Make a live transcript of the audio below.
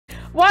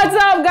What's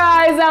up,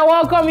 guys? I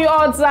welcome you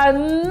all to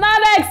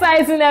another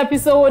exciting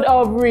episode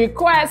of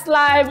Request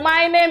Live.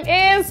 My name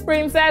is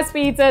Princess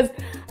Peters,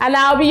 and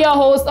I'll be your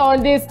host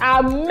on this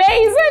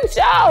amazing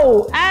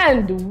show.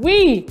 And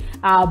we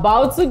are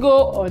about to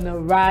go on a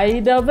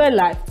ride of a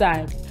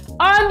lifetime.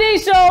 On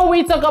this show,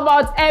 we talk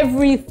about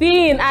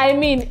everything. I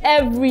mean,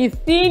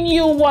 everything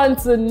you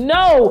want to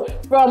know,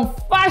 from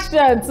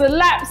fashion to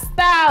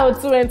lifestyle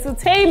to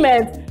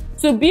entertainment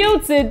to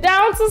beauty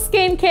down to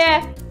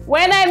skincare.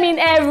 When I mean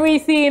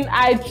everything,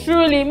 I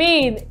truly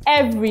mean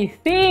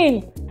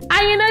everything.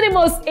 And you know the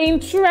most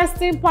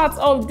interesting part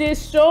of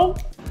this show?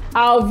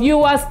 Our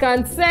viewers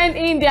can send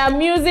in their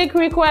music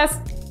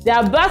requests,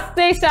 their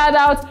birthday shout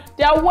out,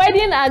 their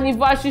wedding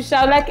anniversary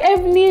shout, like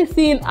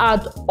anything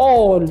at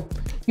all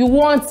you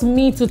want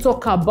me to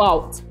talk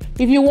about.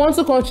 If you want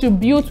to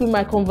contribute with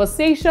my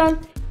conversation,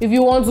 if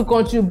you want to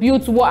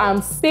contribute to what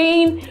I'm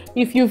saying,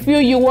 if you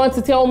feel you want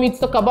to tell me to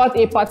talk about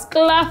a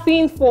particular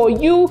thing for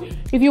you,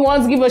 if you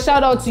want to give a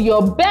shout out to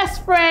your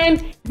best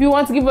friend, if you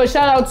want to give a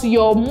shout out to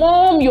your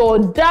mom, your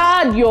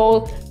dad,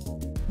 your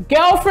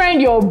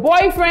girlfriend, your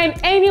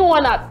boyfriend,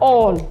 anyone at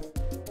all,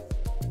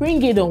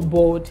 bring it on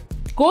board.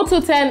 Go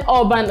to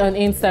 10Urban on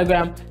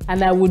Instagram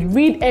and I would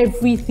read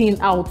everything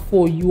out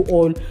for you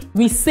all.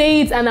 We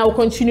say it and I'll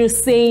continue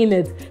saying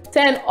it.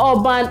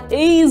 10Urban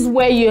is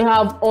where you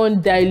have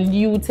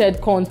undiluted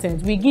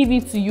content. We give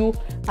it to you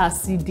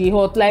as it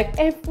hot, like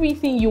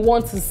everything you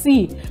want to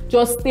see.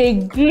 Just stay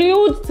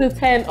glued to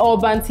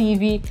 10Urban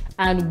TV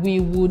and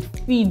we would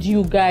feed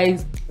you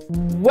guys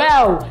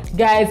well.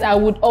 Guys, I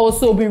would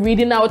also be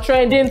reading out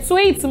trending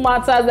tweets,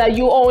 matters that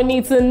you all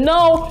need to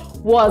know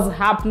what's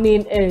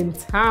happening in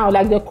town,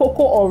 like the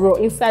Coco Oro,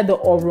 inside the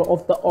Oro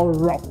of the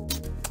Oro.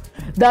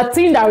 The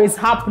thing that is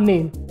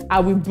happening,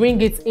 I will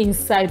bring it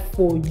inside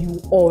for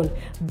you all.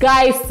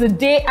 Guys,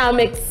 today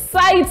I'm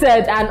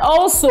excited, and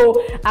also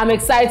I'm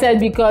excited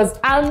because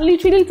I'm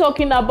literally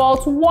talking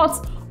about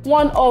what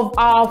one of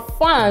our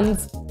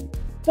fans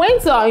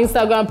went to our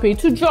Instagram page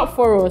to drop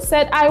for us,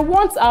 said, I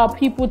want our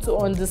people to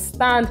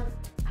understand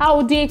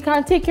how they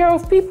can take care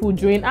of people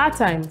during our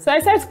time. So I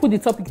decided to put the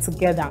topic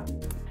together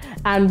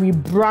and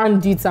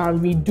rebrand it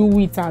and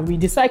redo it and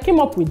redo. So I came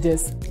up with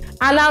this.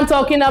 And I'm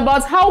talking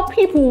about how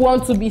people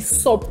want to be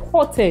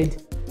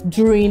supported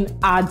during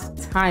hard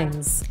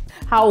times.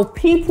 How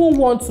people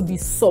want to be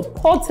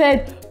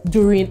supported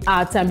during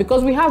hard time,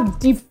 because we have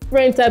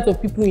different types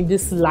of people in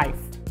this life.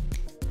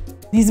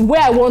 This way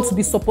I want to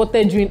be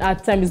supported during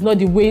hard time is not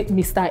the way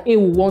Mr. A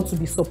will want to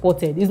be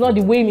supported. It's not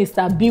the way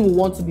Mr. B will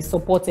want to be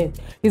supported.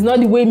 It's not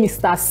the way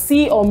Mr.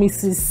 C or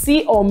Mrs.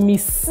 C or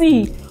Miss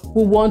C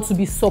will want to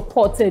be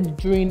supported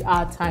during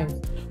our time.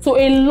 So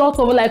a lot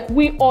of, like,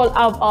 we all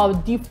have our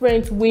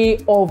different way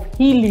of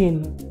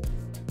healing.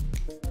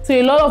 So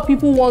a lot of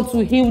people want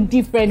to heal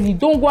differently.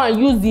 Don't go and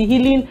use the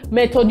healing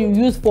method you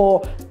use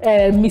for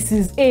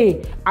Mrs.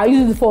 A. I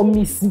use it for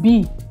Miss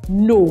B.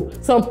 No.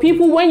 Some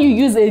people, when you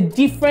use a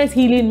different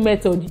healing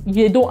method,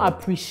 they don't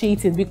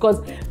appreciate it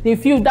because they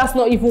feel that's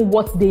not even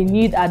what they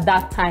need at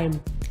that time.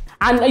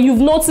 And you've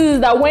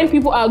noticed that when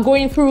people are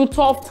going through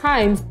tough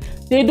times,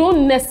 they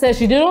don't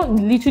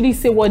literally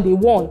say what they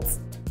want.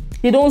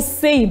 They don't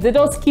say it. They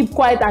just keep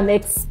quiet and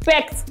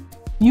expect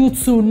you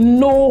to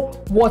know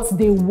what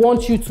they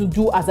want you to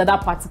do at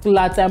that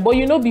particular time. But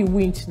you know, be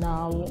winch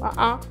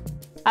now.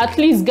 At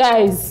least,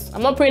 guys,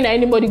 I'm not praying that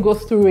anybody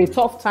goes through a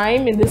tough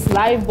time in this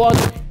life,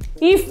 but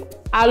if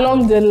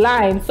along the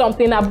line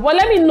something happens, but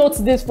let me note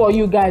this for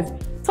you guys.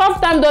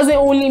 Tough time doesn't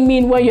only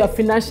mean when you're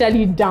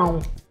financially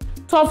down.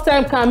 Tough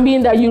time can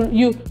mean that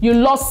you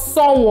lost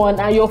someone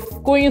and you're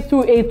going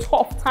through a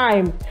tough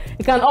time.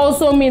 It can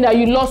also mean that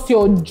you lost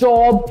your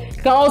job. It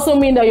can also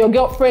mean that your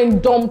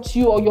girlfriend dumped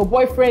you or your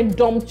boyfriend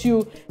dumped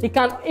you. It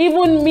can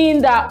even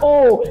mean that,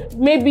 oh,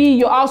 maybe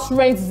your house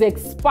rent is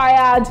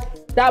expired.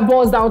 That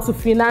boils down to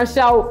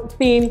financial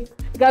thing.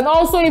 It can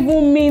also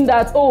even mean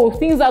that, oh,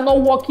 things are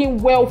not working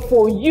well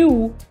for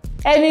you.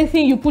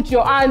 Anything you put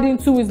your hand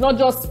into is not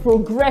just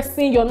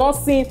progressing. You're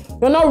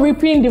not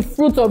reaping the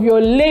fruit of your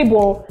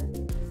labor.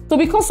 So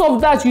because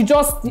of that, you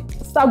just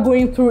start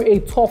going through a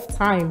tough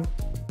time.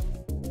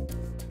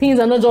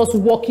 Things are not just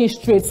working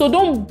straight. So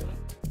don't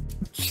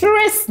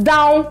trace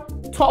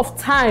down tough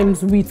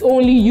times with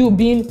only you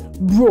being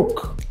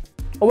broke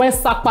or when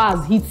Sapa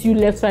has hit you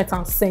left, right,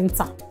 and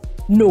center.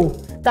 No,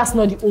 that's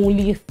not the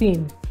only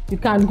thing. You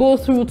can go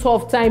through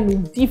tough time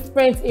in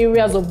different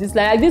areas of this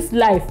life. Like this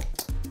life,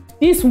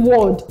 this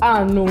world,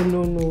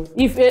 no.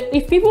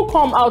 If people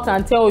come out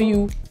and tell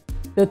you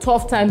the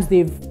tough times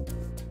they've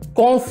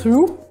gone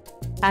through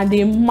and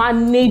they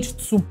managed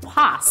to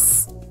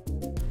pass,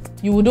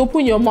 you would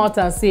open your mouth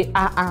and say,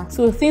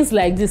 so things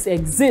like this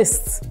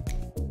exist.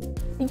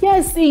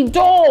 Yes, it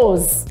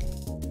does.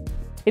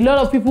 A lot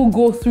of people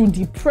go through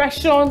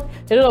depression.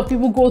 A lot of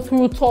people go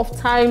through tough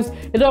times.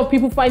 A lot of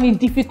people find it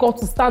difficult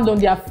to stand on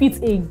their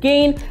feet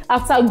again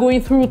after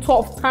going through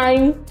tough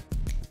time.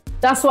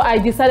 That's why I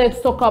decided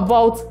to talk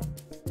about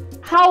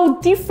how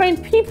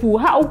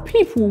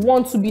people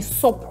want to be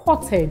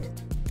supported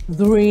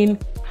during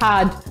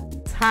hard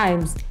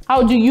times?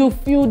 How do you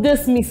feel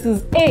this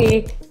Mrs.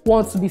 A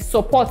wants to be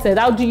supported?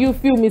 How do you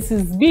feel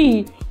Mrs.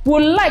 B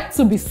would like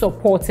to be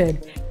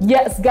supported?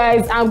 Yes,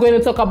 guys, I'm going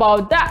to talk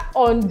about that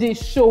on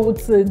this show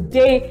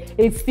today.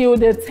 It's still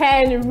the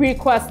 10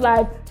 Request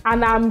Live,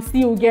 and I'm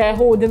still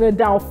holding it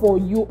down for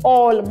you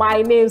all.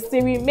 My name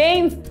still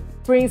remains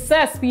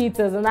Princess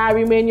Peters, and I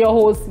remain your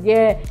host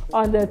here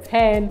on the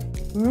 10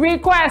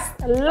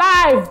 Request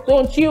Live.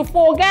 Don't you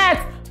forget,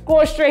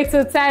 go straight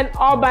to 10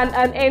 Urban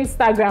on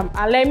Instagram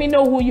and let me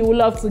know who you would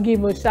love to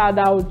give a shout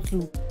out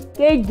to.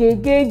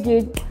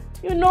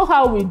 You know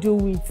how we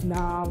do it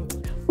now.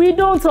 We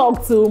don't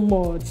talk too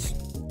much.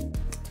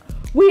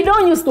 We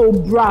don't used to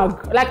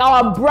brag. Like,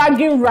 our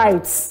bragging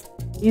rights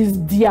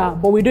is there,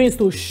 but we don't used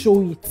to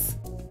show it.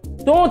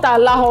 Don't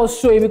allow us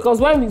show it, because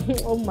when we,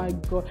 oh my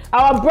God,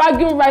 our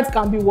bragging rights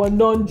can be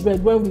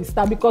 100 when we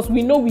start, because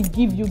we know we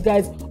give you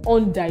guys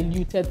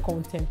undiluted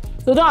content.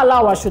 So don't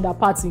allow our shoulder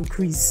parts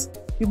increase.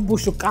 People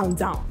should calm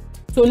down.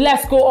 So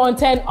let's go on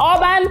 10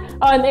 Urban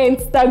on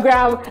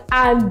Instagram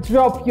and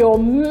drop your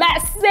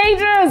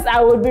messages.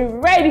 I will be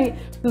ready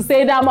to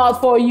say them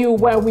out for you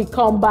when we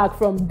come back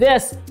from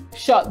this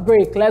short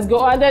break. Let's go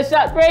on the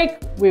short break.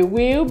 We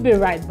will be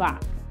right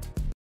back.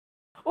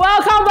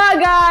 Welcome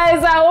back,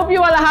 guys. I hope you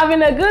all are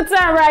having a good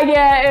time right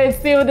here. It's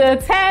still the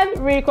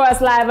 10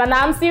 Request Live, and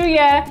I'm still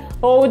here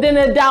holding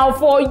it down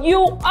for you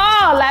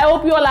all. I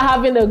hope you all are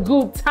having a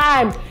good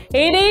time.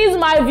 It is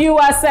my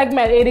viewer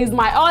segment. It is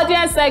my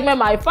audience segment,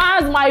 my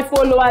fans, my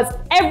followers,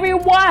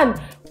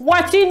 everyone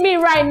watching me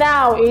right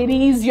now. It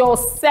is your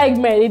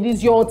segment. It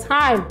is your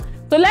time.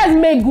 So let's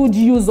make good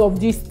use of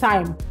this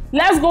time.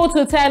 Let's go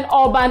to 10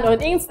 Urban on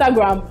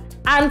Instagram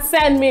and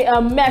send me a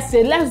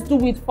message. Let's do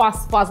it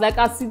fast, like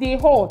I see they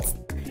hot.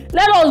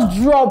 Let us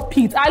drop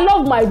it. I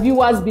love my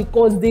viewers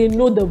because they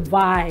know the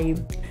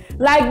vibe.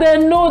 Like, they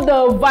know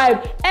the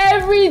vibe.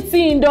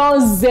 Everything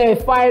done there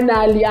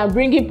finally. I'm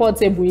bringing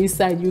Portable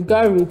inside. You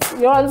got it.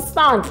 You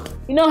understand?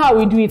 You know how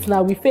we do it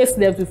now. We face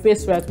left, we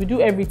face right. We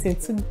do everything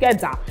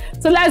together.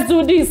 So let's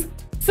do this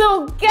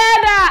together.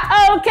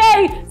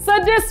 Okay, so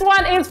this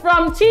one is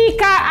from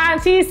Chica,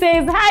 and she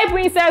says, hi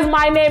Princess,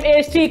 my name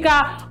is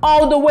Chica,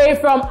 all the way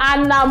from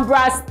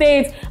Anambra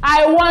State.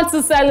 I want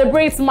to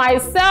celebrate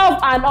myself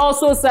and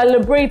also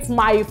celebrate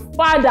my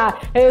father.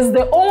 He is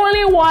the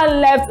only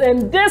one left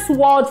in this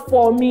world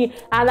for me,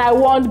 and I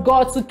want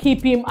God to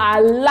keep him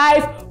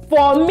alive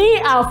for me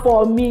and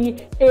for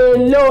me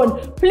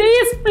alone.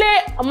 Please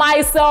play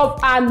Myself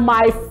and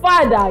My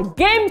Father,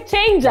 Game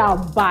Changer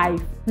by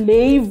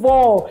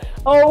Flavor.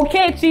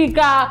 Okay,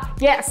 Chica.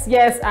 Yes,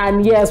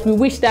 and yes. We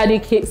wish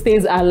Daddy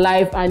stays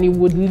alive and he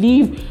would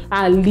live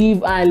and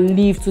live and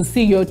live to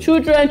see your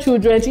children.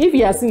 If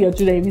you are seeing your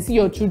children, if you see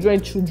your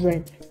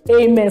children.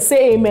 Amen.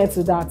 Say amen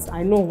to that.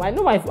 I know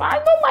my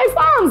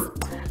fans.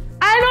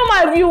 I know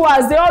my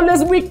viewers, they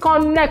always we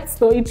connect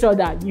to each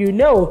other, you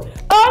know.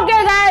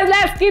 Okay, guys,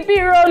 let's keep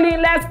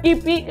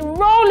it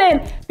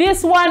rolling.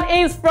 This one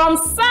is from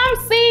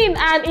Samson,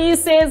 and he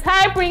says,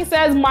 hi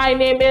Princess, my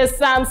name is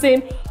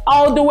Samson,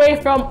 all the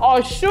way from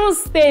Osun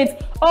State.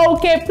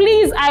 Okay,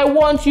 please, I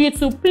want you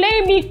to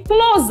play me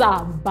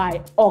Closer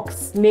by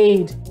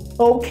Oxlade.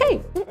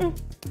 Okay.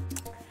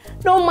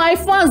 No, my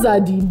fans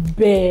are the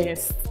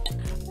best.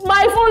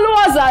 My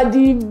followers are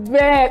the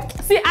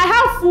best. See, I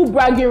have full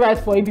bragging rights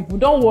for you people.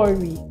 Don't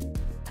worry.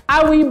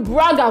 I will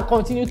brag and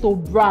continue to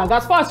brag.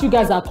 As far as you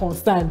guys are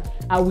concerned,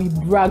 I will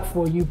brag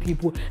for you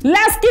people.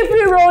 Let's keep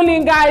it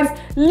rolling, guys.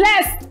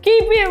 Let's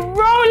keep it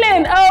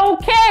rolling.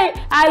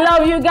 Okay. I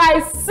love you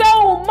guys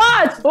so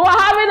much. We're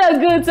having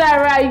a good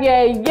time right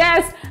here.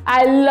 Yes,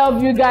 I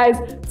love you guys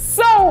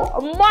so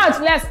much.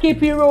 Let's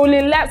keep it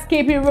rolling.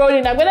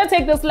 I'm going to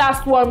take this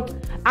last one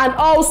and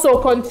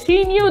also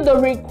continue the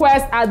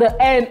request at the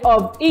end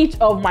of each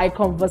of my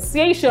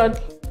conversation.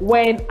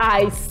 When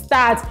I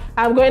start,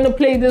 I'm going to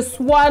play this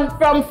one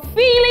from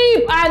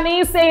Philip, and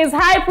he says,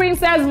 hi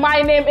Princess,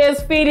 my name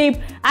is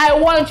Philip. I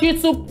want you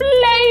to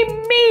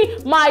play me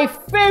my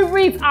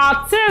favorite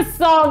artist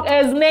song.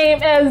 His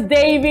name is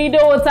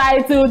Davido,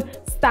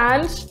 titled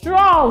Stand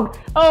Strong.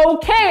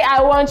 Okay,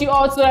 I want you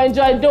all to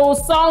enjoy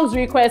those songs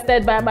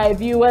requested by my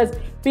viewers,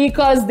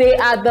 because they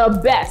are the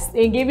best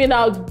in giving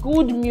out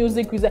good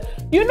music.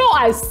 You know,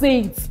 I say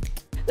it,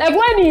 like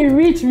when you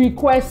reach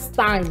request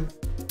time,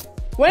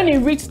 when it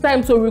reaches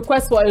time to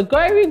request for a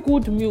very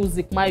good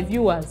music, my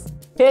viewers,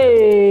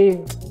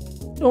 hey,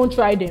 don't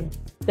try them.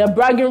 The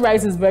bragging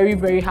rights is very,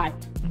 very high.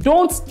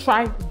 Don't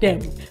try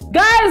them.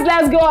 Guys,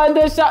 let's go on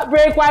this short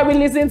break while we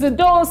listen to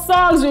those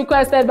songs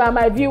requested by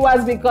my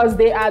viewers, because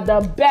they are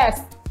the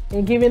best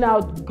in giving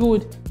out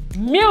good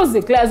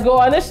music. Let's go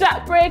on a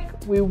short break.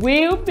 We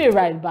will be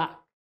right back.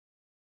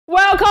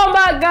 Welcome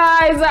back,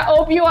 guys. I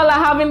hope you all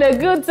are having a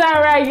good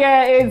time right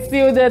here. It's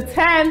still the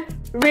 10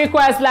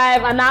 Request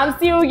Live, and I'm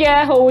still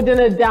here holding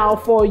it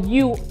down for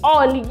you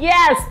all.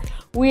 Yes,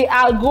 we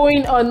are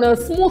going on a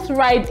smooth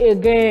ride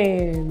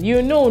again.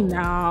 You know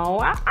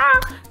now.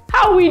 How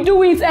how we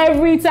do it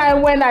every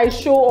time when I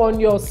show on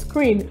your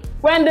screen.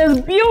 When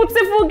this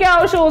beautiful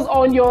girl shows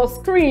on your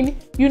screen,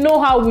 you know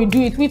how we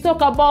do it. We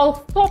talk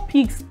about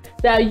topics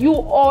that you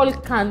all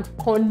can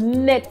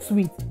connect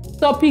with,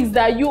 topics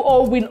that you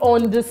all will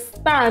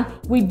understand.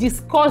 We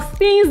discuss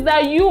things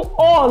that you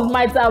all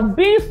might have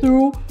been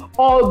through,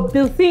 or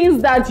the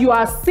things that you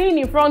are seeing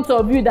in front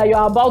of you that you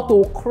are about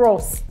to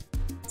cross.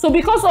 So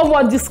because of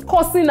what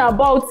discussing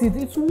about it,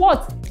 it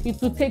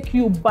will take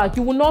you back.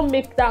 You will not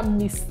make that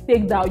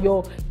mistake that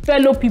your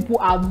fellow people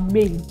have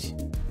made.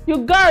 You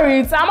got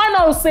it? Am I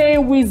not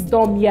saying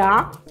wisdom?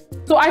 Yeah.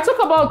 So I talk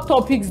about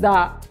topics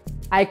that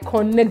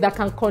that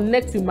can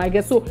connect with my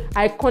guests. So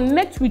I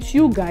connect with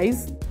you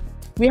guys.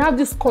 We have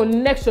this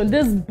connection,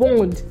 this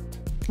bond.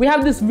 We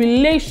have this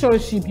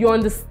relationship. You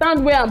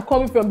understand where I'm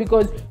coming from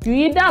because you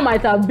either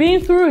might have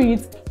been through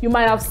it, you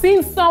might have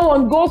seen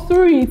someone go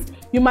through it,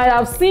 you might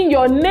have seen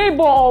your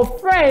neighbor or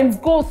friends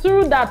go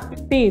through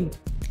that thing.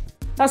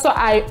 That's why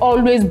I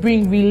always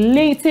bring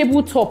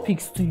relatable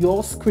topics to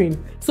your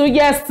screen. So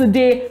yes,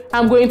 today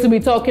I'm going to be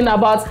talking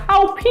about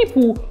how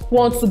people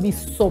want to be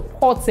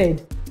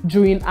supported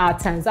during hard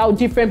times, how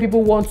different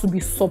people want to be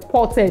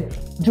supported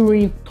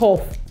during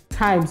tough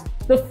times.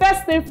 The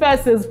first thing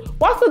first is,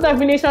 what's the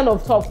definition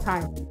of tough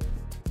time?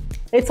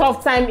 A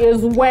tough time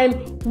is when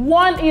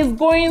one is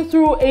going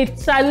through a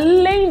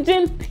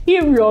challenging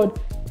period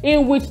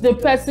in which the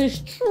person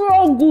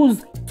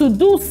struggles to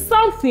do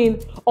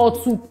something or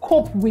to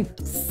cope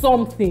with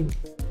something.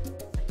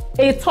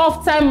 A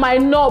tough time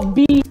might not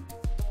be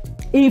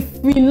a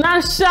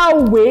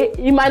financial way,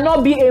 it might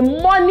not be a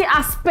money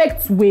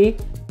aspect way.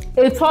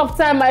 A tough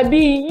time might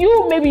be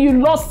maybe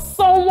you lost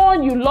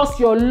someone, you lost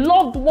your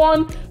loved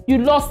one, you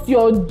lost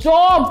your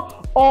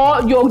job,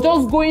 or you're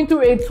just going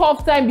through a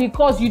tough time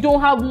because you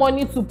don't have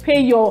money to pay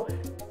your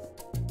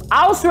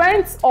house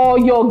rent, or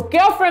your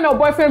girlfriend or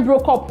boyfriend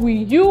broke up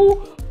with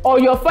you, or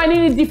you're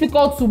finding it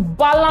difficult to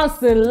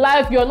balance in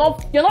life. You're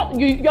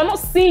not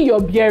seeing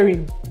your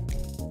bearing.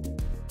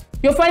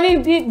 You're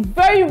finding it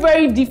very,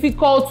 very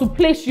difficult to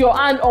place your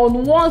hand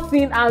on one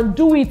thing and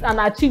do it and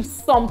achieve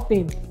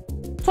something.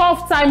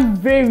 Tough time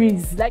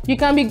varies. Like, you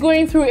can be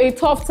going through a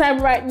tough time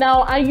right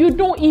now and you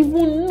don't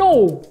even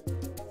know.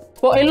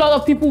 But a lot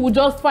of people will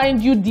just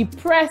find you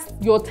depressed.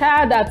 You're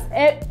tired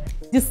at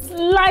the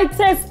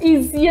slightest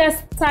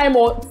easiest time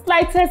or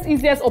slightest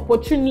easiest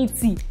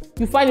opportunity.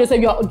 You find yourself,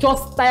 you're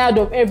just tired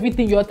of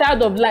everything. You're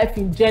tired of life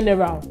in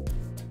general.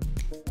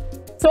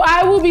 So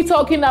I will be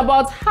talking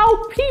about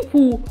how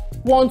people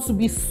want to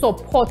be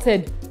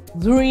supported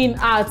during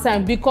our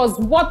time, because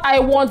what I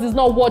want is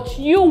not what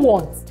you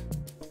want.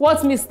 What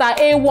Mr.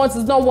 A wants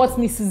is not what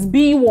Mrs.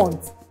 B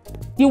wants.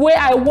 The way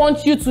I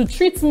want you to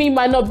treat me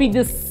might not be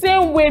the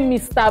same way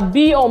Mr.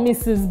 B or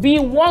Mrs. B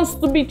wants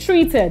to be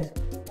treated.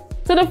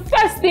 So the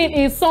first thing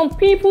is, some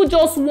people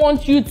just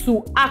want you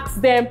to ask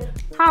them,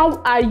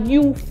 how are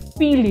you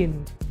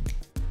feeling?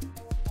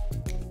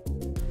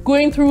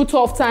 Going through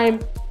tough time,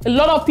 a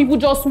lot of people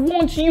just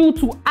want you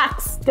to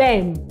ask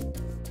them,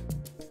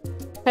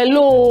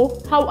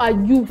 hello, how are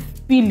you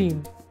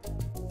feeling?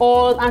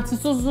 Or auntie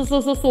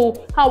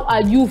so, how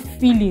are you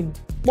feeling?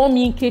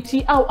 Mommy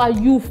Nkechi, how are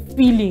you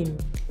feeling?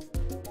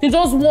 They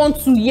just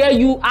want to hear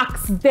you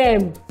ask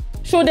them.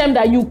 Show them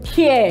that you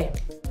care.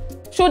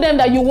 Show them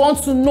that you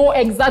want to know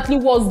exactly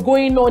what's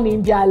going on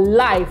in their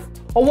life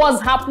or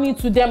what's happening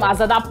to them at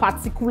that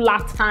particular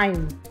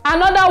time.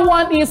 Another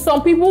one is,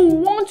 some people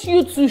want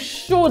you to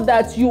show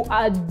that you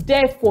are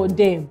there for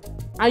them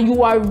and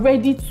you are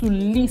ready to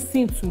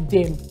listen to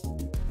them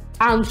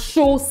and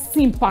show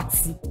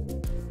sympathy.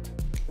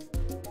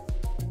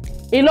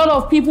 A lot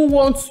of people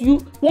want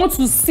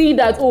to see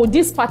that, oh,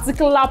 this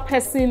particular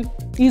person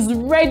is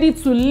ready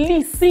to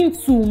listen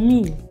to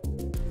me.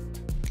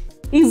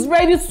 Is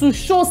ready to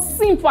show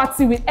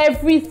sympathy with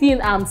everything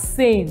I'm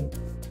saying.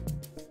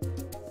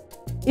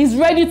 Is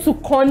ready to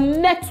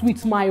connect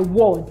with my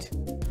word.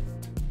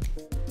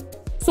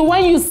 So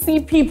when you see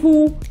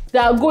people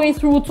that are going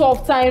through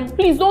tough time,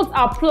 please don't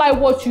apply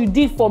what you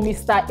did for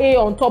Mr. A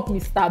on top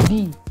Mr.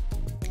 B.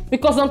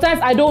 Because sometimes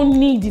I don't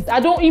need it. I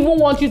don't even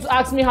want you to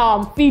ask me how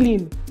I'm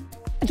feeling.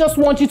 I just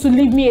want you to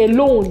leave me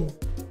alone.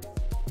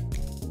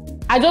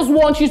 I just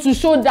want you to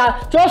show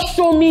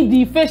me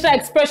the facial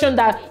expression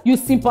that you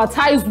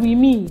sympathize with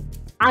me.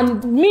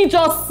 And me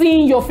just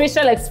seeing your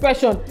facial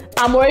expression,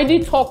 I'm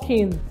already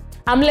talking.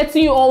 I'm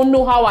letting you all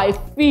know how I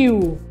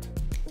feel.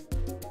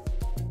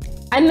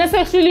 I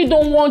necessarily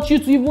don't want you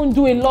to even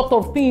do a lot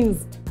of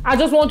things. I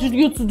just want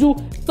you to do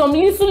some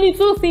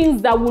little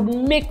things that would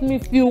make me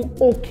feel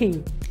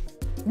okay.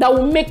 That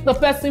will make the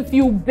person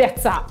feel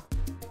better.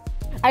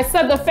 I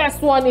said the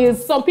first one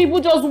is, some people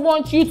just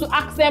want you to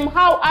ask them,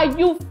 how are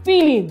you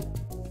feeling?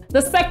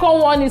 The second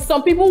one is,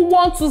 some people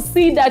want to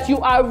see that you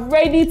are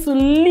ready to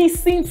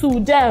listen to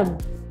them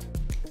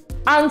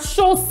and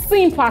show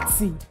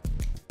sympathy.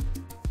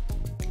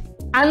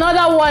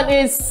 Another one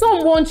is,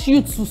 some want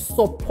you to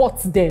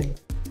support them.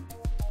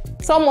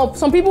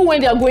 Some people, when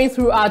they are going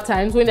through hard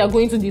times, when they are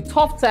going through the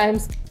tough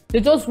times, They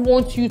just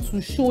want you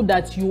to show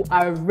that you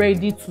are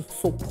ready to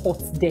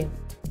support them.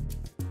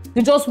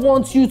 They just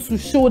want you to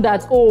show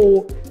that,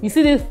 oh, you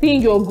see this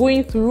thing you're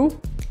going through?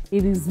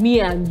 It is me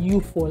and you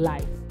for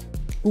life.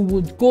 We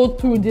would go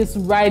through this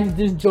ride,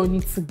 this journey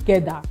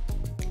together.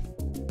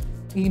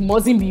 It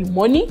mustn't be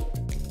money,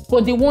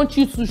 but they want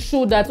you to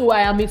show that, oh,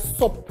 I am a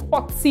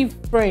supportive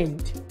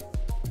friend.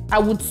 I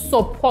would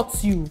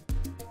support you.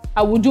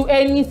 I will do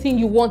anything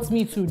you want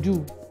me to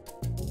do.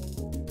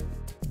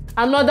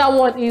 Another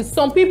one is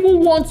some people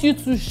want you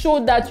to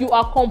show that you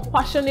are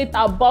compassionate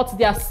about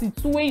their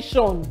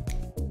situation.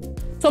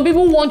 Some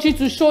people want you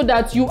to show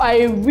that you are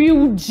a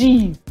real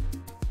G.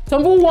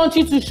 Some people want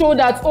you to show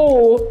that,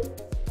 oh,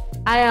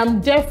 I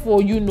am there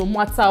for you no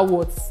matter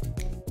what.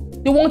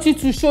 They want you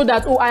to show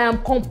that, oh, I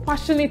am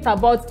compassionate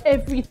about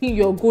everything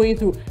you're going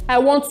through. I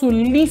want to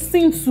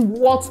listen to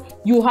what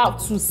you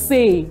have to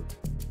say.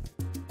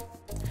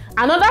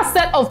 Another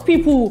set of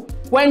people,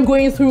 when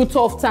going through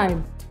tough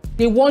time,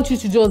 they want you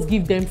to just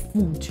give them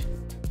food.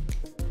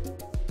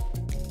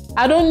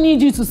 I don't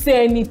need you to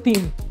say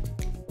anything.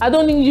 I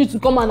don't need you to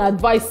come and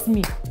advise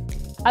me.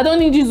 I don't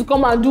need you to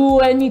come and do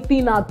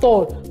anything at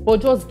all,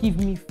 but just give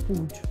me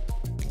food.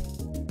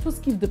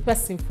 Just give the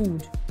person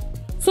food.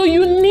 So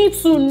you need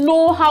to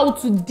know how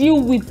to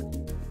deal with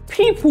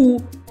people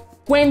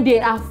when they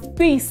are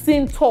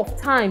facing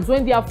tough times,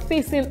 when they are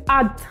facing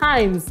hard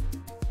times,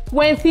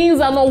 when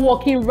things are not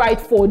working right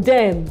for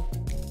them.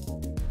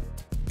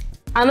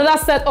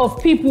 Another set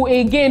of people,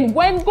 again,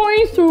 when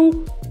going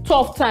through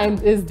tough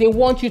times, is they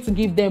want you to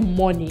give them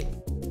money.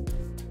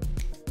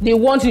 They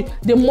want you,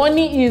 the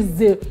money is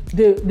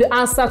the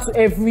answer to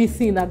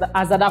everything at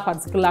that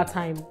particular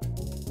time.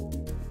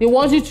 They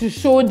want you to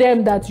show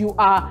them that you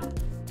are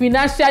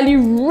financially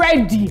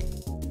ready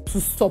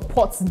to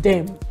support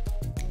them.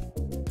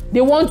 They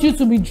want you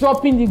to be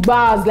dropping the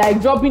bars,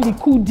 like dropping the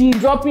kudi,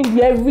 dropping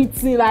the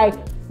everything, like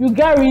you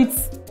get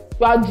it.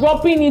 You are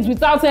dropping it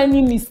without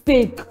any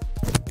mistake.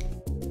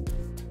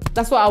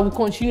 That's why I will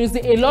continue to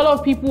say a lot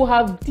of people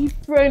have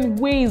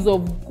different ways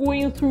of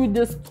going through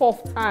these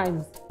tough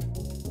times.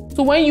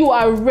 So when you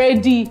are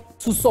ready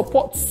to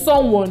support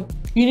someone,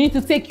 you need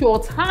to take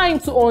your time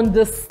to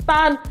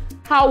understand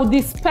how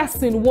this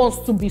person wants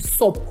to be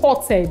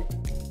supported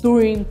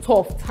during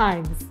tough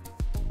times.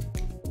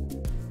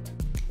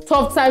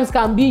 Tough times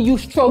can be you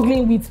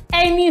struggling with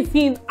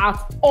anything at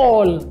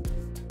all.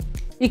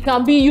 It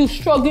can be you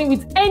struggling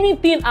with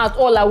anything at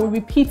all. I will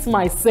repeat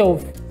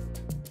myself.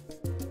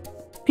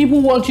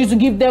 People want you to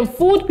give them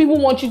food. People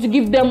want you to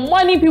give them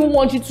money. People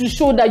want you to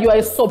show that you are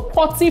a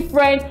supportive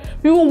friend.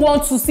 People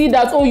want to see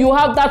that, oh, you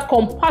have that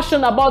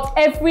compassion about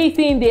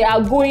everything they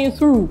are going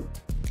through.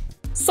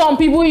 Some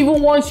people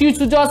even want you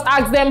to just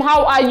ask them,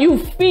 how are you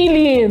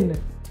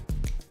feeling?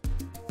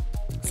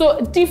 So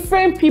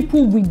different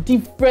people with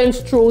different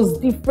strokes,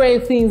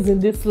 different things in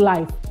this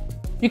life.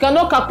 You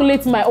cannot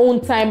calculate my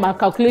own time and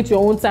calculate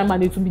your own time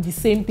and it will be the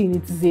same thing.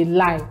 It is a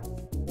lie.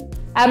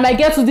 I might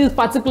get to this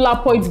particular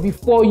point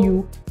before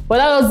you, but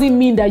that doesn't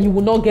mean that you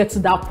will not get to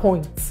that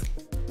point.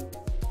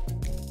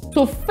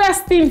 So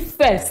first thing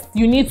first,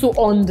 you need to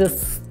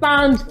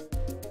understand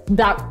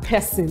that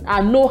person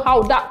and know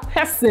how that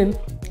person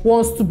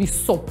wants to be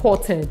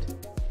supported.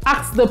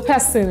 Ask the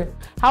person,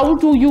 how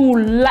do you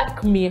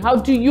like me? How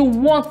do you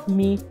want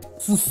me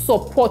to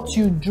support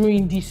you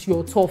during this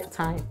your tough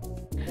time?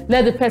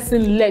 Let the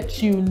person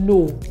let you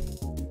know.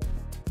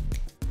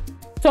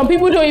 Some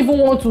people don't even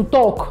want to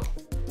talk.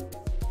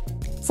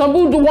 Some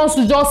people want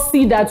to just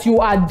see that you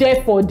are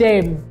there for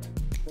them.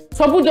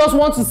 Some people just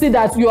want to see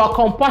that you are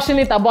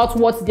compassionate about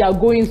what they are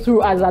going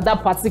through at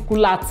that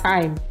particular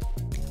time.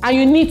 And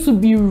you need to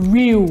be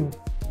real.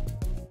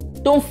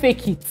 Don't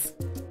fake it.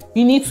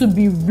 You need to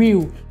be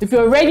real. If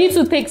you're ready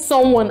to take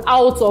someone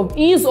out of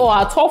his or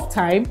a tough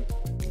time,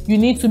 you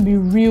need to be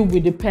real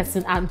with the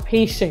person and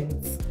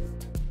patient.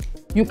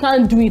 You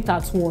can't do it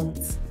at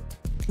once.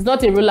 It's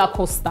not a roller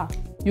coaster.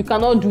 You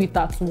cannot do it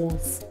at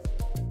once.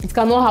 It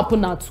cannot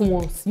happen at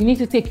once. You need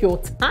to take your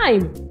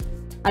time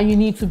and you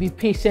need to be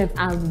patient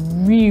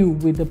and real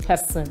with the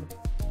person.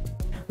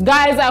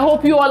 Guys, I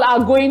hope you all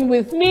are going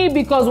with me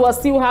because we're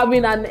still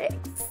having an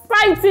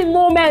exciting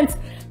moment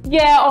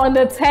here on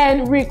the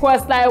 10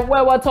 Request Live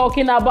where we're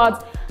talking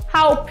about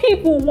how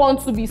people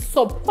want to be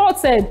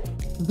supported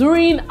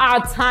during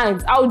our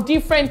times, how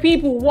different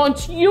people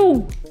want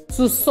you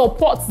to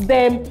support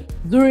them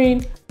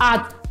during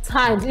our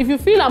times. If you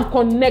feel I'm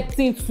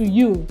connecting to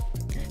you,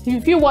 if you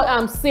feel what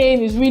I'm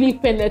saying is really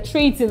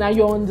penetrating and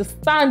you're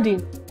understanding,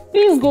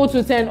 please go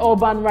to 10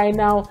 Urban right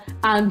now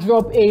and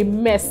drop a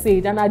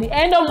message. And at the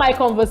end of my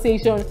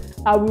conversation,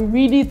 I will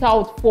read it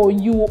out for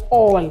you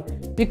all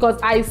because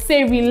I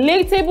say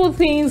relatable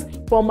things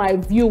for my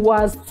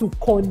viewers to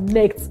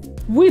connect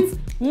with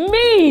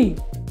me.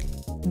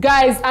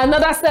 Guys,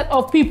 another set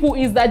of people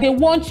is that they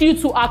want you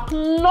to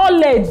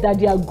acknowledge that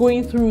they are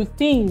going through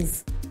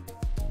things,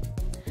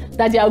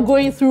 that they are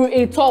going through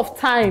a tough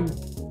time.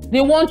 They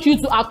want you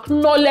to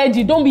acknowledge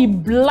it. Don't be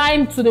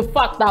blind to the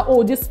fact that,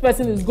 oh, this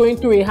person is going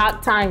through a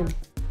hard time.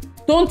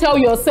 Don't tell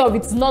yourself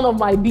it's none of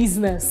my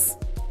business.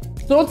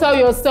 Don't tell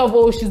yourself,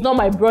 oh, she's not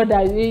my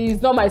brother,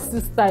 he's not my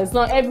sister, it's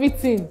not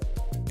everything.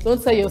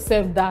 Don't tell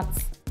yourself that,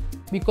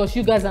 because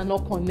you guys are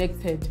not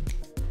connected.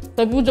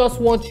 Some people just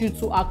want you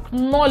to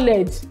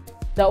acknowledge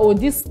that, oh,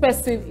 this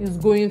person is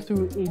going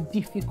through a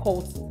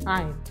difficult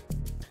time.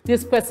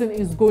 This person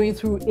is going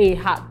through a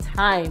hard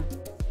time.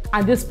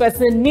 And this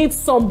person needs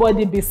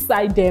somebody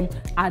beside them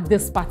at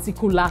this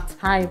particular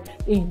time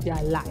in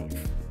their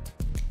life.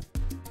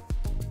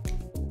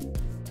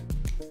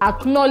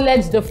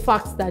 Acknowledge the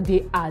fact that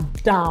they are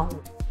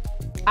down.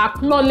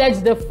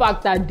 Acknowledge the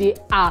fact that they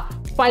are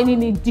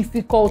finding it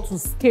difficult to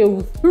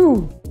scale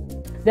through.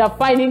 They are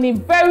finding it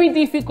very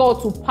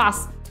difficult to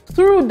pass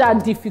through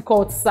that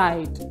difficult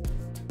side.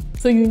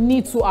 So you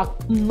need to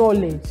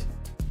acknowledge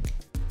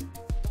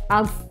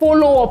and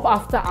follow up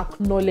after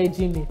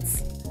acknowledging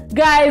it.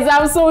 Guys,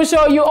 I'm so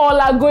sure you all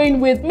are going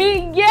with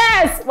me.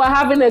 Yes, we're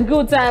having a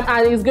good time,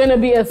 and it's going to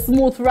be a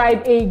smooth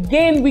ride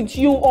again with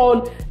you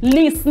all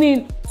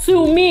listening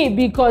to me,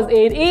 because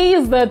it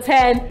is the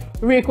 10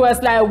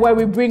 Request Live, where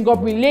we bring up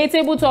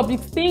relatable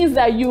topics, things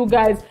that you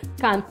guys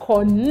can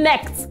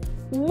connect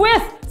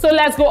with. So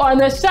let's go on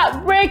a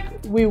short break.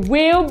 We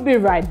will be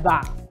right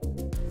back.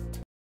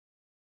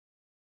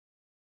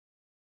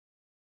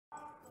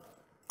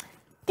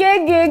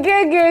 Welcome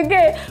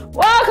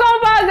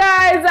back,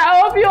 guys.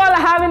 I hope you all are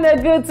having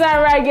a good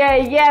time right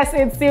here. Yes,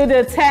 it's still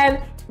the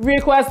 10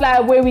 Request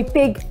Live, where we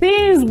take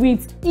things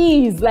with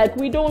ease, like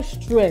we don't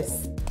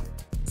stress.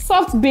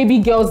 Soft baby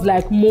girls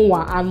like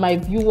Moa and my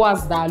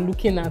viewers that are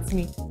looking at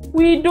me,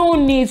 we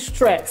don't need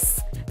stress.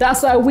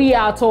 That's why we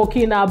are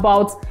talking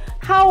about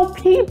how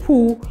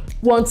people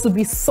want to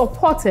be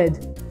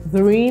supported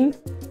during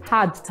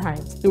hard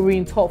times,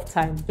 during tough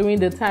times, during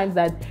the times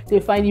that they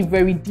find it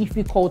very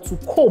difficult to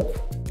cope.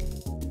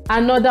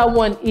 Another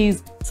one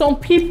is, some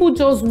people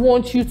just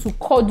want you to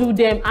cuddle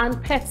them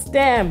and pet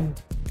them.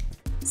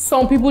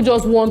 Some people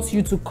just want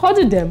you to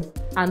cuddle them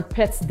and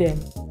pet them.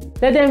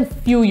 Let them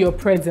feel your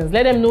presence.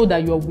 Let them know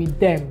that you're with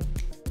them.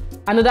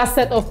 Another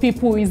set of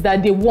people is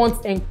that they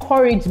want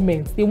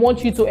encouragement. They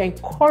want you to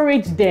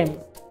encourage them.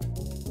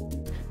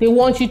 They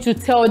want you to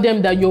tell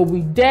them that you're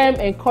with them,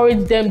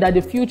 encourage them that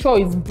the future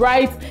is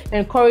bright,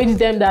 encourage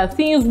them that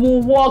things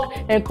will work,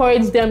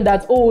 encourage them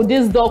that, oh,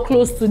 this door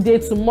closed today,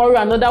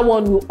 tomorrow another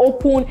one will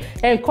open,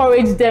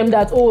 encourage them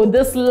that, oh,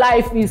 this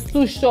life is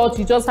too short,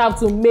 you just have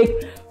to make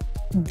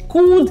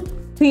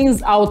good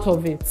things out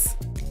of it.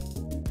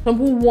 Some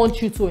people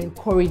want you to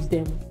encourage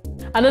them.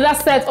 Another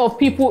set of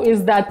people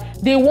is that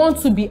they want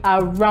to be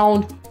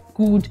around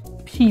good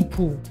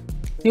people.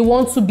 They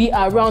want to be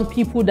around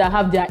people that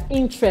have their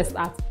interests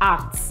at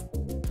heart.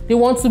 They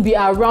want to be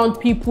around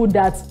people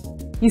that,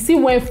 you see,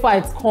 when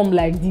fights come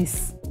like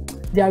this,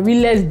 their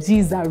realest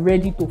G's are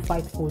ready to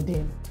fight for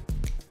them.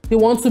 They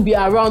want to be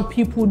around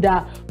people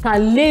that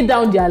can lay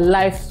down their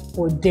lives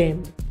for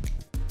them.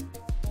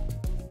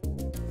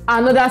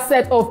 Another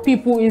set of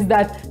people is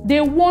that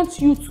they want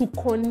you to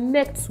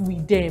connect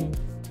with them.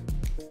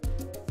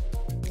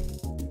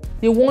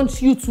 They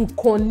want you to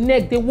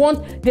connect. They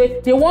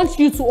want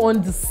you to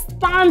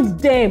understand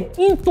them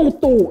in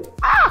total.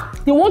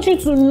 They want you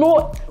to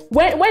know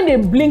when they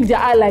blink their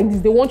eye like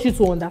this, they want you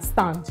to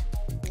understand.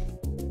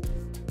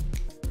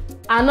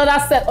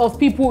 Another set of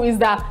people is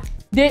that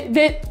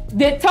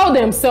they tell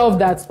themselves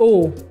that,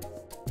 oh,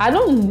 I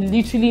don't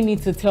literally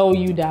need to tell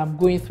you that I'm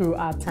going through a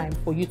hard time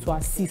for you to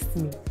assist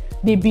me.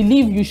 They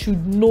believe you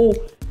should know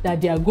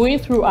that they are going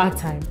through a hard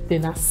time,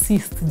 then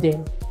assist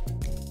them.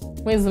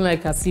 When it's not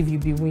like as if you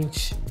be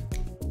winch.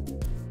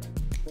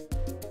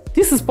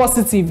 This is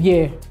positive,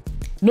 yeah.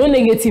 No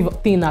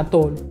negative thing at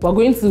all. We're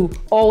going to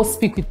all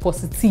speak with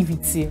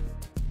positivity.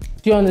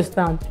 Do you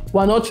understand?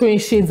 We're not throwing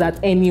shades at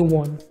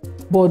anyone.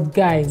 But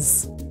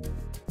guys,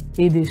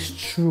 it is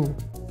true.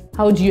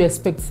 How do you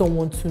expect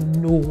someone to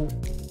know?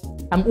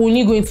 I'm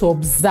only going to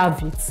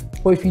observe it.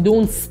 But if you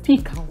don't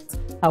speak out,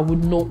 I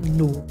would not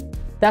know.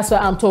 That's why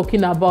I'm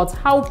talking about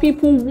how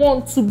people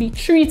want to be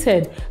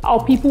treated, how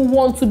people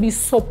want to be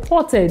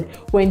supported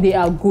when they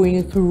are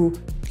going through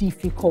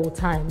difficult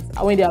times,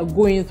 when they are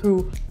going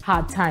through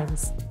hard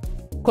times.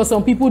 Because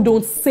some people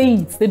don't say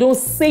it, they don't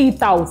say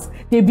it out.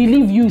 They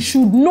believe you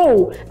should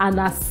know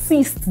and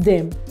assist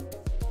them.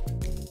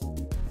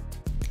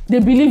 They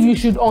believe you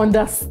should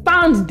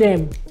understand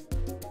them.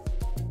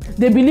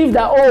 They believe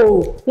that,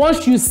 oh,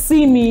 once you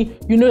see me,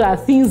 you know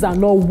that things are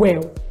not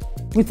well.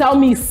 Without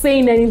me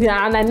saying anything,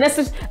 and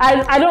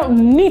I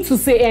don't need to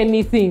say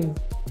anything.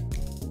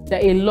 There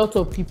are a lot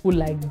of people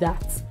like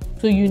that.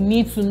 So you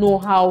need to know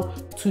how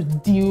to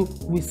deal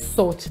with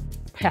such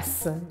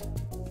person.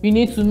 You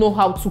need to know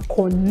how to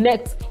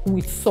connect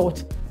with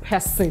such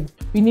person.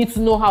 You need to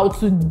know how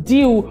to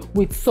deal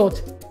with such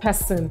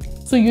person.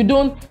 So you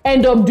don't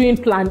end up doing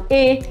plan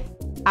A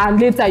and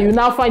later you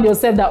now find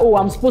yourself that, oh,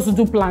 I'm supposed to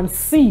do plan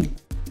C.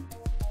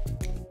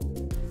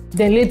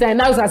 Then later,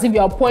 now it's as if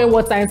you are pouring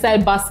water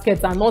inside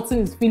baskets and nothing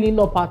is filling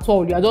up at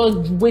all. You are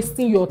just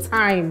wasting your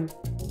time.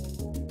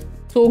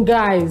 So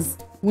guys,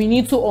 We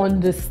need to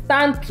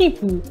understand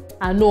people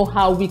and know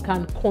how we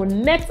can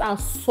connect and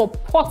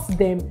support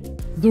them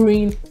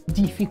during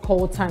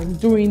difficult times,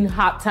 during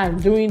hard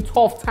times, during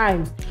tough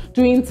times,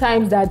 during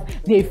times that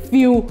they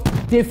feel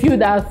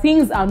that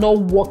things are not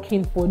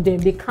working for them.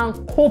 They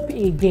can't cope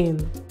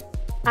again.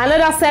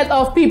 Another set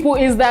of people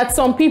is that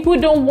some people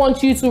don't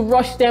want you to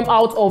rush them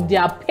out of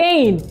their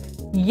pain.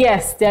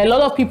 Yes, there are a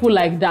lot of people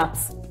like that.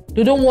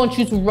 They don't want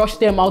you to rush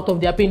them out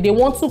of their pain. They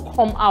want to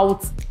come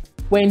out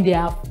when they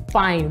are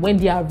fine, when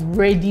they are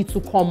ready to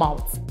come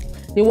out.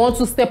 They want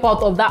to step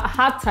out of that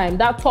hard time,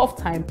 that tough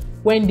time,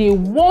 when they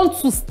want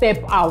to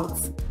step out.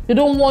 They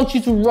don't want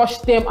you to rush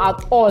them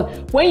at all.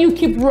 When you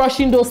keep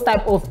rushing those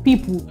type of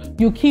people,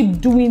 you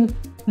keep doing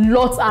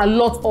lots and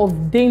lots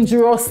of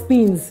dangerous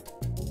things.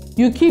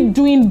 You keep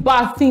doing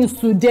bad things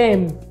to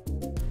them.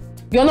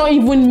 You're not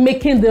even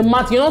making the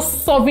matter. You're not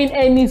solving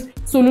any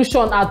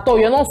solution at all.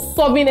 You're not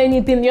solving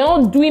anything. You're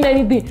not doing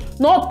anything.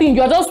 Nothing.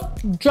 You're just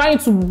trying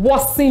to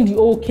worsen the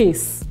whole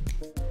case.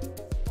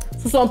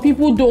 So some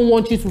people don't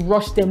want you to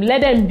rush them.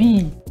 Let them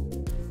be.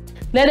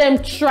 Let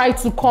them try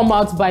to come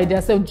out by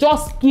themselves.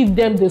 Just give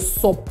them the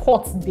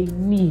support they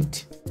need.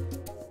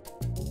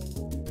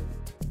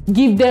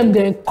 Give them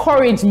the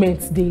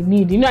encouragement they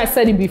need. You know, I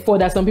said it before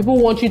that some people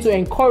want you to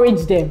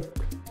encourage them.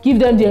 Give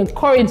them the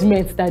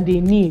encouragement that they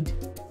need.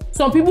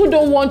 Some people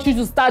don't want you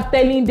to start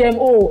telling them,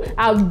 oh,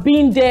 I've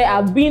been there,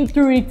 I've been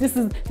through it.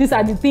 These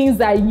are the things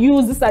I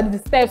use. These are the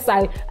steps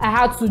I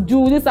had to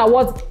do. These are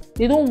what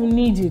they don't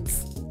need it.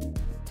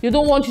 They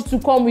don't want you to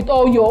come with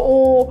all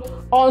your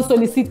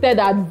unsolicited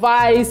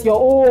advice,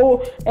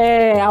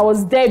 I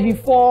was there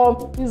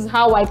before, this is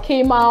how I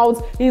came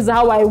out, this is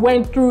how I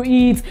went through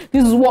it,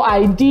 this is what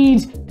I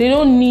did. They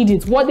don't need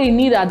it. What they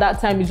need at that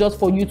time is just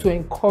for you to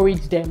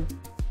encourage them.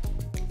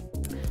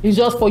 It's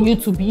just for you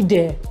to be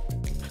there.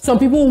 Some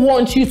people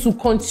want you to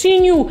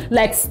continue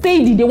like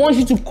steady. They want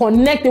you to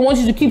connect. They want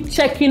you to keep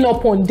checking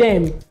up on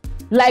them.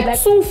 Like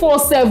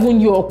 247,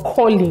 you're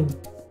calling.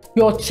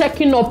 You're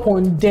checking up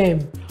on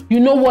them. You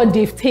know what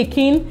they've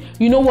taken.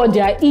 You know what they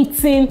are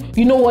eating.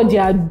 You know what they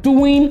are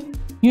doing.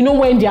 You know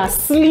when they are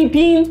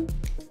sleeping.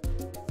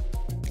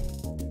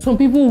 Some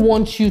people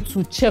want you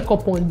to check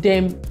up on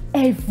them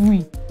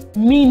every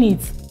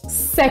minute,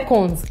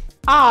 seconds,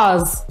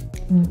 hours,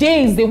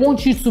 days. They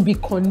want you to be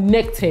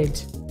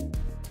connected.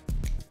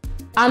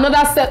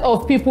 Another set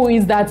of people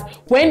is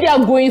that when they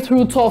are going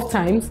through tough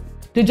times,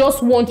 they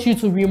just want you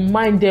to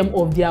remind them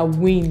of their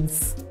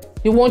wins.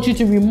 They want you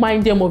to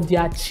remind them of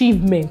their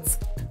achievements.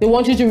 They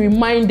want you to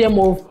remind them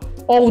of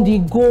all the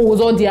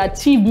goals, all the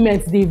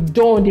achievements they've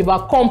done, they've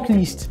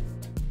accomplished.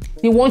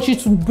 They want you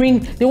to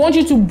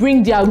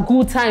bring their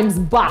good times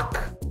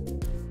back.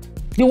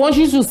 They want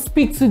you to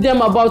speak to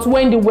them about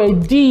when they were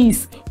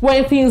this,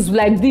 when things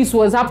like this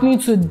was happening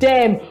to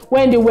them,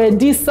 when they were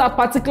this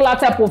particular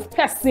type of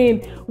person,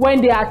 when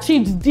they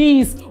achieved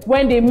this,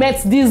 when they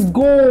met this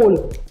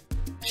goal.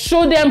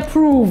 Show them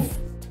proof.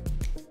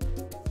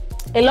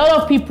 A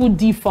lot of people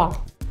differ.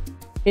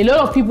 A lot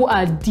of people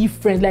are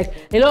different. Like,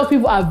 a lot of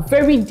people are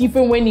very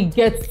different when it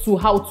gets to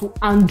how to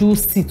handle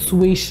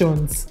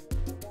situations.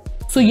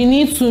 So you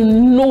need to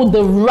know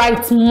the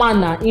right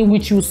manner in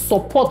which you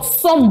support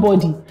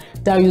somebody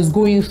that is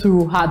going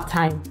through hard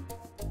time.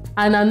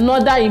 And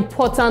another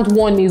important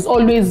one is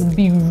always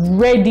be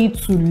ready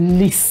to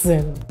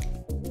listen.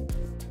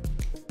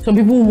 Some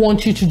people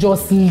want you to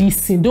just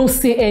listen. Don't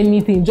say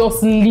anything,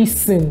 just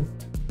listen.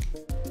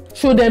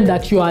 Show them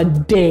that you are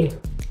there.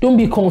 Don't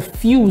be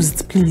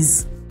confused,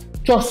 please.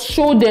 Just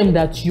show them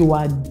that you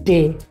are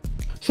there.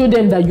 Show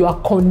them that you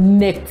are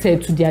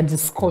connected to their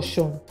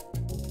discussion.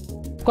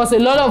 Because a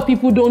lot of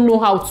people don't know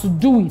how to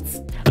do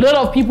it. A lot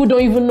of people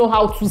don't even know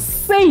how to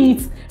say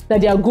it,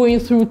 that they are going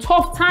through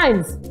tough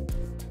times.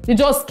 They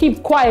just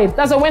keep quiet.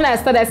 That's why when I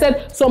started, I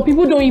said some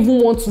people don't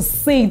even want to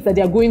say it, that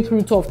they are going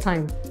through tough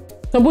times.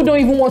 Some people don't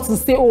even want to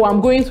say, oh,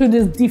 I'm going through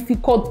this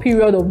difficult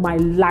period of my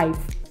life.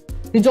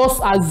 They just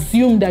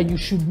assume that you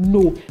should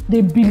know.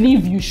 They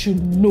believe you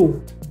should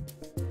know.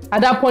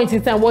 At that point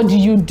in time, what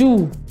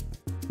do?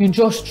 You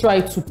just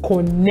try to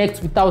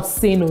connect without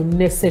saying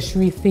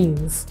unnecessary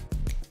things.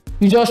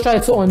 You just try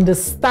to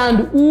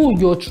understand who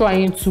you're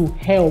trying to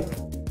help.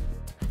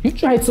 You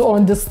try to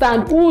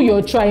understand who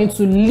you're trying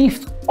to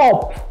lift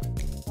up.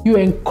 You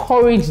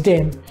encourage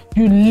them.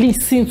 You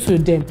listen to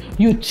them.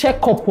 You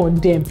check up on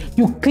them.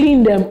 You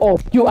clean them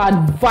up. You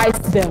advise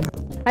them.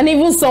 And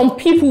even some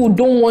people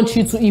don't want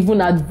you to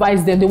even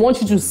advise them. They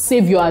want you to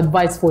save your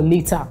advice for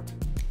later.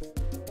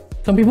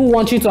 Some people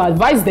want you to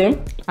advise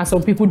them, and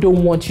some people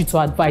don't want you to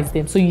advise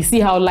them. So you see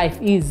how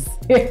life is.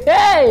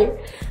 Hey!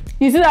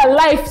 You see that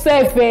life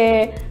self,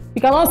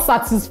 you cannot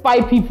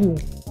satisfy people.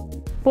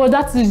 But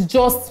that is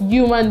just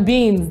human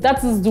beings.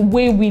 That is the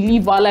way we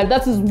live our life.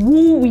 That is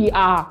who we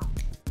are.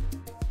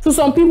 So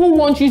some people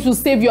want you to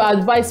save your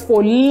advice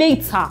for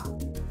later.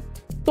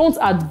 Don't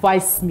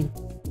advise me.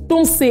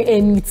 Don't say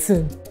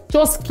anything.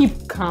 Just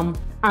keep calm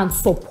and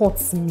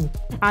supports me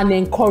and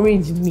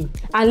encourages me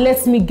and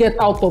lets me get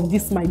out of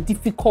this my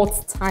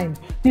difficult time,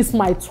 this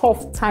my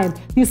tough time,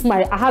 this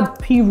my hard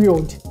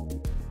period,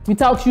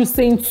 without you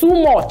saying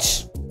too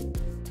much.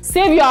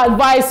 Save your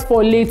advice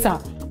for later.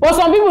 But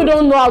some people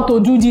don't know how to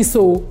do this,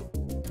 so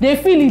they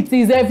feel it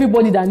is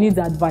everybody that needs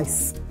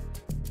advice.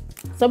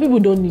 Some people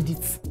don't need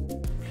it.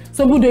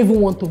 Some people don't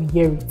even want to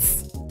hear it.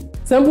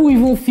 Some people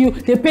even feel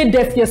they pay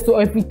deaf ears to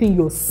everything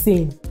you're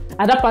saying.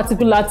 At that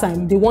particular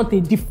time, they want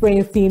a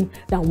different thing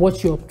than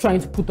what you're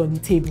trying to put on the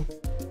table.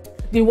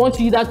 They want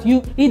you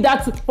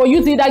for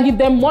you to either give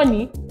them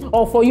money,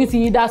 or for you to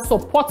either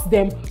support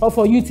them, or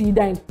for you to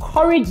either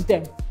encourage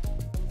them.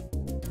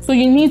 So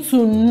you need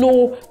to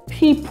know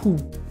people.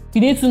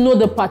 You need to know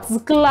the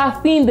particular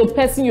thing the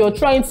person you're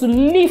trying to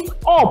lift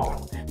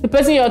up, the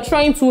person you're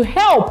trying to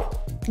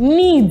help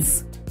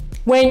needs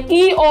when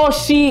he or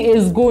she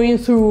is going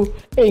through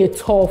a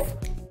tough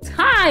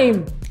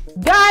time.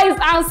 Guys,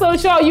 I'm so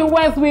sure you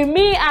went with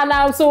me, and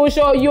I'm so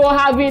sure you're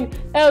having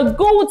a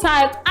good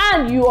time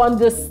and you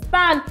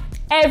understand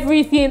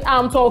everything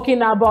I'm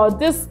talking about.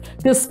 This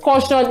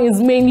discussion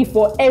is mainly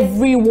for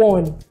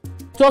everyone,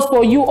 just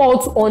for you all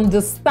to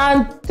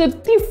understand the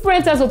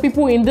different types of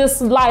people in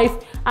this life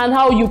and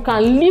how you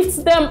can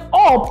lift them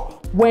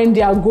up when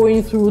they are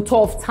going through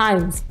tough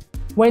times,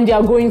 when they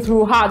are going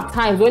through hard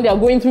times, when they are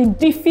going through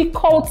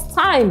difficult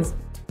times.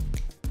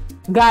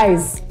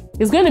 Guys,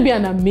 it's going to be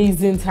an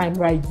amazing time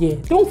right here.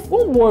 Don't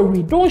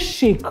worry, don't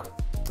shake.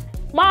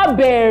 Ma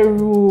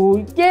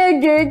beru,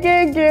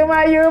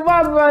 my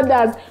Yoruba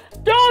brothers,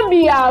 don't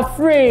be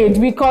afraid,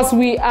 because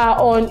we are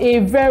on a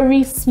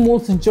very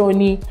smooth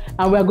journey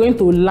and we are going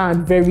to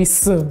land very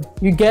soon.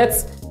 You get?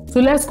 So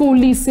let's go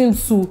listen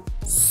to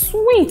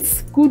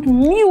sweet, good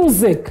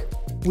music.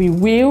 We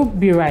will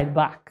be right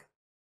back.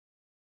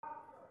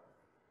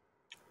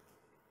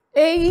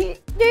 Hey,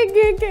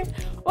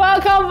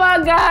 welcome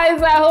back,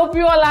 guys. I hope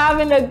you all are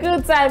having a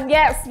good time.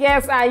 Yes,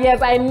 and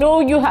yes, I know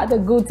you had a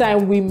good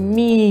time with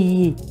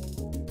me,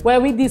 where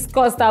we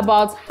discussed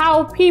about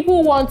how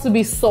people want to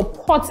be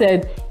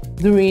supported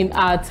during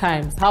our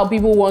times, how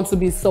people want to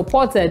be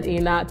supported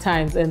in our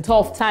times and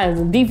tough times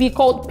and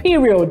difficult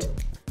period,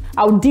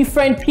 how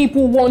different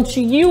people want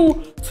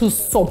you to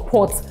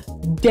support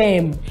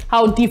them,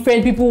 how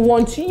different people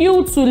want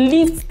you to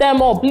lift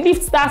them up,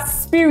 lift that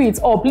spirit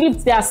up,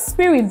 lift their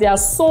spirit, their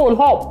soul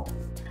up.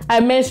 I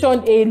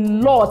mentioned a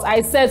lot.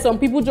 I said some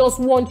people just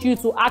want you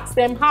to ask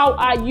them, how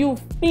are you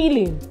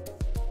feeling?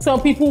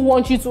 Some people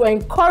want you to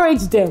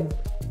encourage them.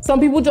 Some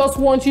people just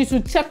want you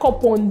to check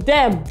up on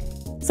them.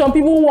 Some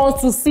people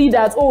want to see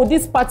that, oh,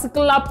 this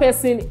particular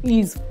person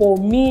is for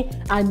me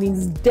and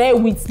is there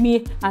with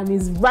me and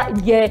is right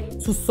here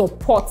to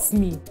support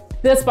me.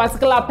 This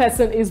particular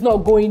person is not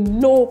going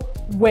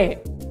nowhere.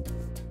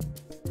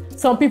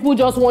 Some people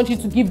just want you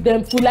to give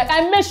them food. Like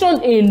I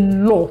mentioned a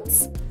lot.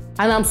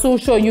 And I'm so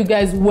sure you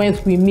guys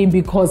went with me,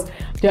 because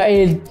there are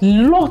a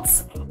lot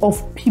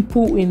of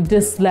people in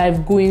this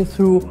life going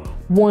through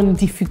one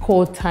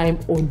difficult time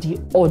or the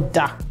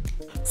other.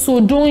 So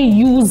don't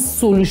use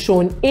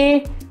solution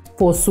A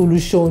for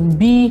solution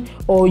B,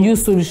 or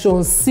use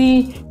solution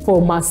C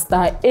for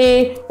master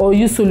A, or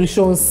use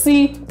solution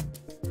C.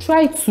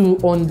 Try to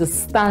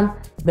understand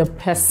the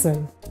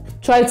person.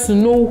 Try to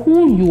know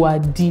who you are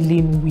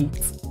dealing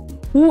with.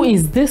 Who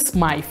is this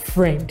my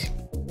friend?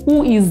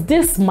 Who is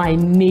this my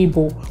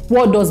neighbor?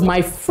 What does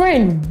my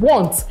friend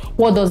want?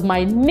 What does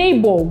my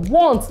neighbor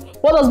want?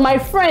 What does my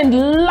friend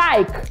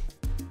like?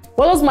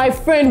 What does my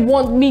friend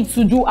want me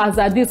to do as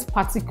at this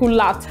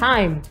particular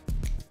time?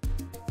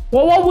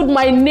 Well, what would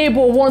my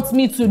neighbor want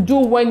me to do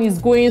when he's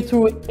going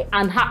through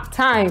an hard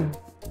time?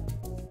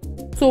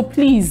 So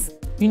please,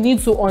 you need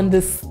to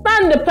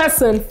understand the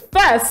person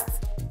first,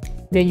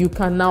 then you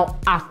can now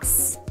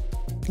ask.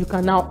 You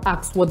can now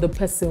ask what the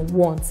person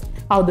wants,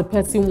 how the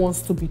person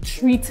wants to be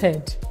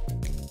treated,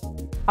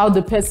 how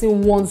the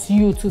person wants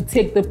you to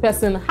take the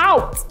person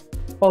out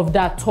of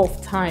that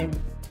tough time.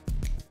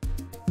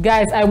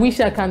 Guys, I wish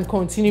I can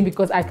continue,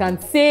 because I can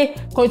say,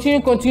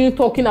 continue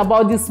talking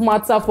about this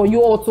matter for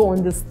you all to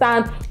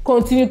understand.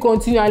 Continue,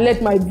 and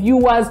let my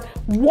viewers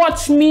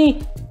watch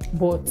me.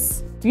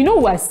 But you know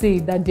what I say,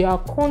 that there are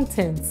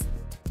contents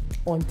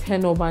on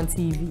 10 Urban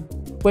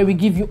TV where we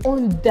give you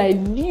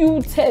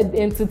undiluted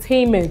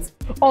entertainment,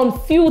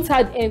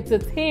 unfiltered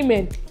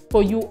entertainment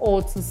for you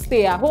all to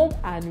stay at home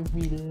and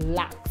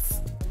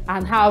relax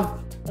and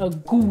have a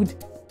good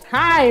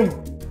time.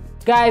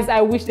 Guys,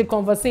 I wish the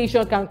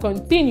conversation can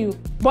continue,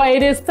 but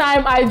it is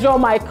time I draw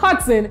my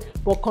curtain.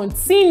 But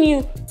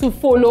continue to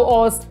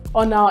follow us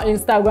on our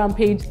Instagram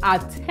page at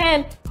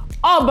 10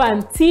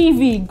 Urban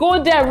TV.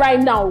 Go there right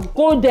now.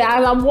 Go there,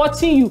 and I'm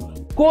watching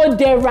you. Go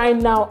there right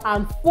now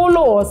and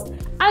follow us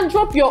and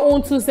drop your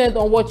own 2 cents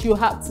on what you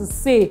have to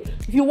say.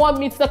 If you want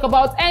me to talk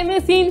about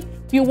anything,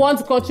 if you want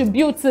to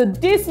contribute to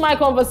this my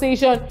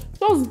conversation,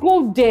 just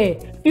go there.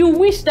 If you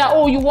wish that,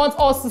 oh, you want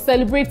us to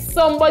celebrate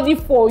somebody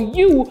for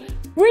you,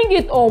 bring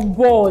it on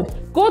board.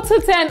 Go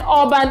to 10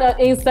 Urban on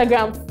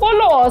Instagram,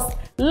 follow us,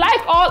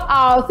 like all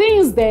our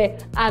things there,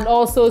 and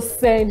also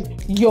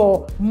send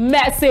your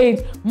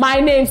message. My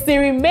name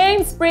still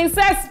remains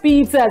Princess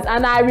Peters,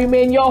 and I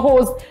remain your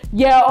host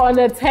here on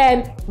the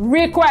 10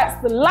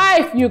 Request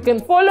Live. You can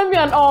follow me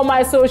on all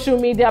my social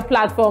media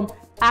platforms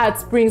at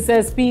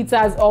Princess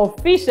Peters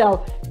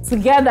Official.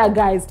 Together,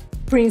 guys,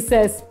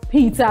 Princess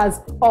Peters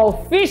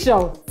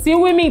Official.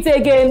 Till we meet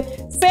again,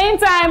 same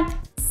time,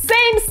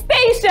 same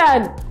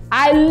station.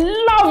 I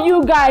love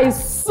you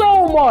guys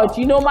so much.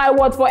 You know my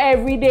word for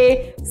every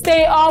day.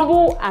 Stay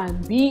humble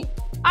and be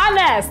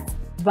honest.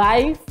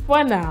 Bye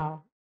for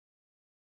now.